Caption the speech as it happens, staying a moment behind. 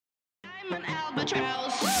an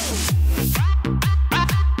albatross.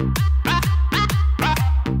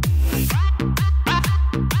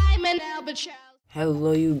 I'm an albatross.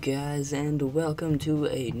 Hello you guys, and welcome to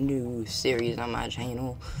a new series on my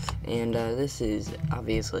channel. And this is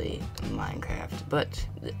obviously Minecraft, but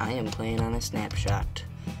I am playing on a snapshot.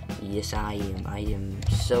 Yes, I am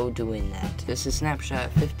so doing that. This is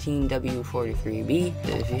snapshot 15W43B.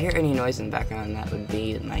 If you hear any noise in the background, that would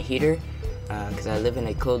be my heater, because I live in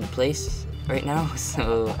a cold place right now,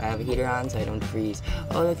 so I have a heater on so I don't freeze.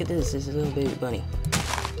 Oh, look at this. This is a little baby bunny.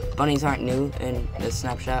 Bunnies aren't new in this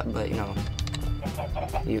snapshot, but you know,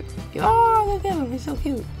 oh, look at him, he's so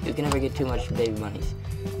cute. You can never get too much baby bunnies.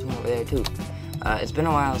 There's one over there too. It's been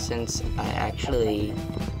a while since I actually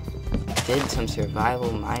did some survival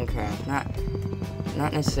Minecraft.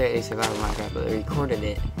 Not necessarily survival Minecraft, but I recorded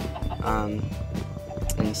it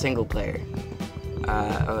in single player.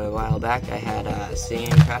 A while back I had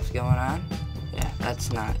Singleplayer going on. Yeah,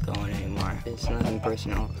 that's not going anymore. It's nothing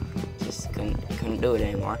personal. Just couldn't do it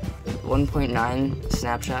anymore. 1.9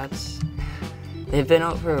 snapshots. They've been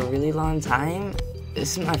out for a really long time.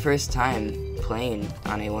 This is my first time playing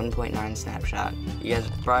on a 1.9 snapshot. You guys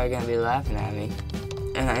are probably gonna be laughing at me.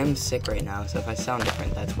 And I am sick right now, so if I sound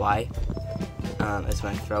different, that's why. It's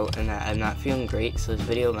my throat, and I'm not feeling great, so this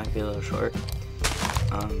video might be a little short.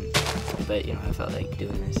 But you know, I felt like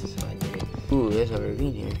doing this, so I did it. Ooh, there's a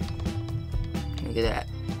ravine here. Look at that.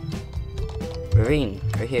 Ravine,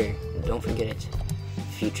 right here. Don't forget it.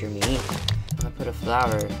 Future me. If I put a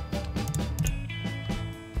flower,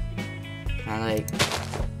 kinda like,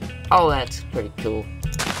 oh, that's pretty cool.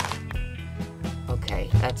 Okay,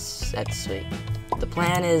 that's sweet. The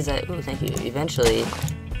plan is that, ooh, thank you, eventually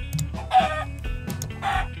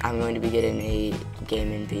I'm going to be getting a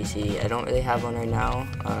gaming PC. I don't really have one right now.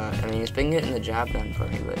 I mean, it's been getting the job done for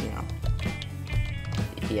me, but you know,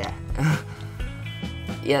 yeah.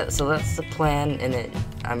 Yeah, so that's the plan, and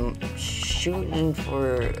I'm shooting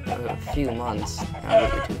for a few months.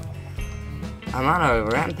 I'm on a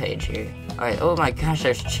rampage here. Alright, oh my gosh,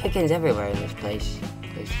 there's chickens everywhere in this place.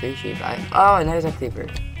 There's 3 sheep. Oh, and there's a creeper.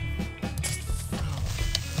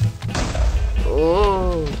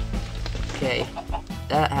 Oh, okay,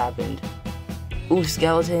 that happened. Ooh,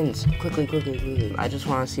 skeletons! Quickly. I just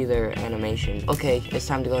want to see their animation. Okay, it's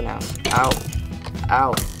time to go now. Ow.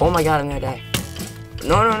 Ow. Oh my god, I'm gonna die.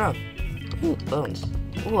 No. Ooh, bones.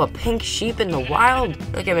 Ooh, a pink sheep in the wild.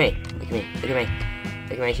 Look at me,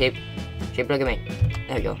 sheep. Sheep, look at me.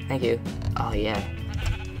 There we go, thank you. Oh yeah.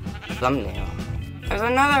 Thumbnail. There's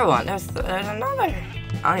another one. There's another.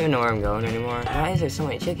 I don't even know where I'm going anymore. Why is there so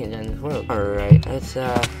many chickens in this world? Alright, let's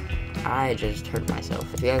I just hurt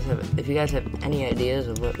myself. If you guys have any ideas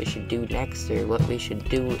of what we should do next, or what we should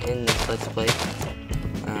do in this Let's Play,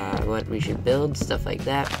 what we should build, stuff like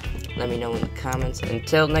that, let me know in the comments.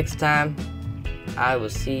 Until next time, I will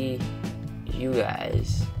see you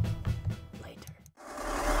guys later.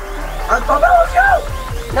 Oh, let's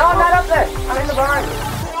go! No, I'm not up there! I'm in the barn!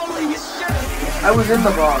 I was in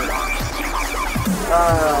the barn.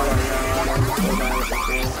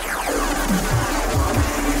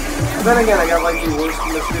 Then again, I got like the worst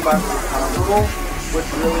mystery boxes possible, which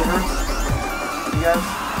really hurts. You guys?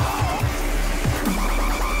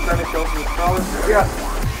 Trying to kill some crawlers. Yeah.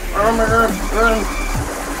 Run.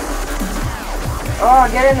 Oh,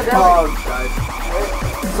 get in the building! Oh, guys.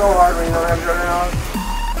 It's so hard when you don't have juggernaut.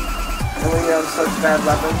 And when you have such bad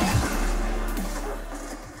weapons.